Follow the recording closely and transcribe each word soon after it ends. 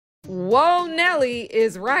Whoa, Nelly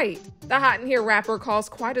is right. The Hot in Here rapper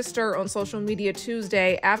caused quite a stir on social media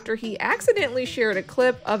Tuesday after he accidentally shared a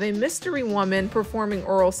clip of a mystery woman performing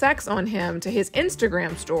oral sex on him to his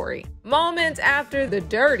Instagram story. Moments after the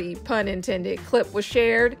dirty, pun intended, clip was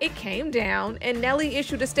shared, it came down and Nelly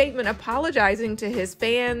issued a statement apologizing to his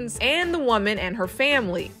fans and the woman and her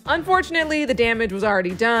family. Unfortunately, the damage was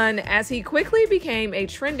already done as he quickly became a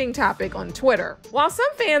trending topic on Twitter. While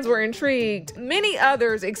some fans were intrigued, many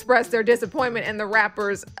others expressed their disappointment in the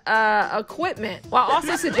rapper's equipment, while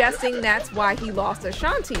also suggesting that's why he lost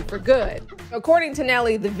Ashanti for good. According to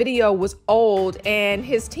Nelly, the video was old and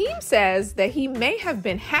his team says that he may have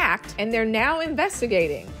been hacked and they're now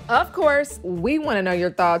investigating. Of course, we want to know your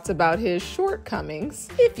thoughts about his shortcomings.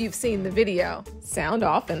 If you've seen the video, sound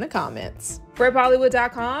off in the comments. For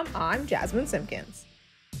HipHollywood.com, I'm Jasmine Simpkins.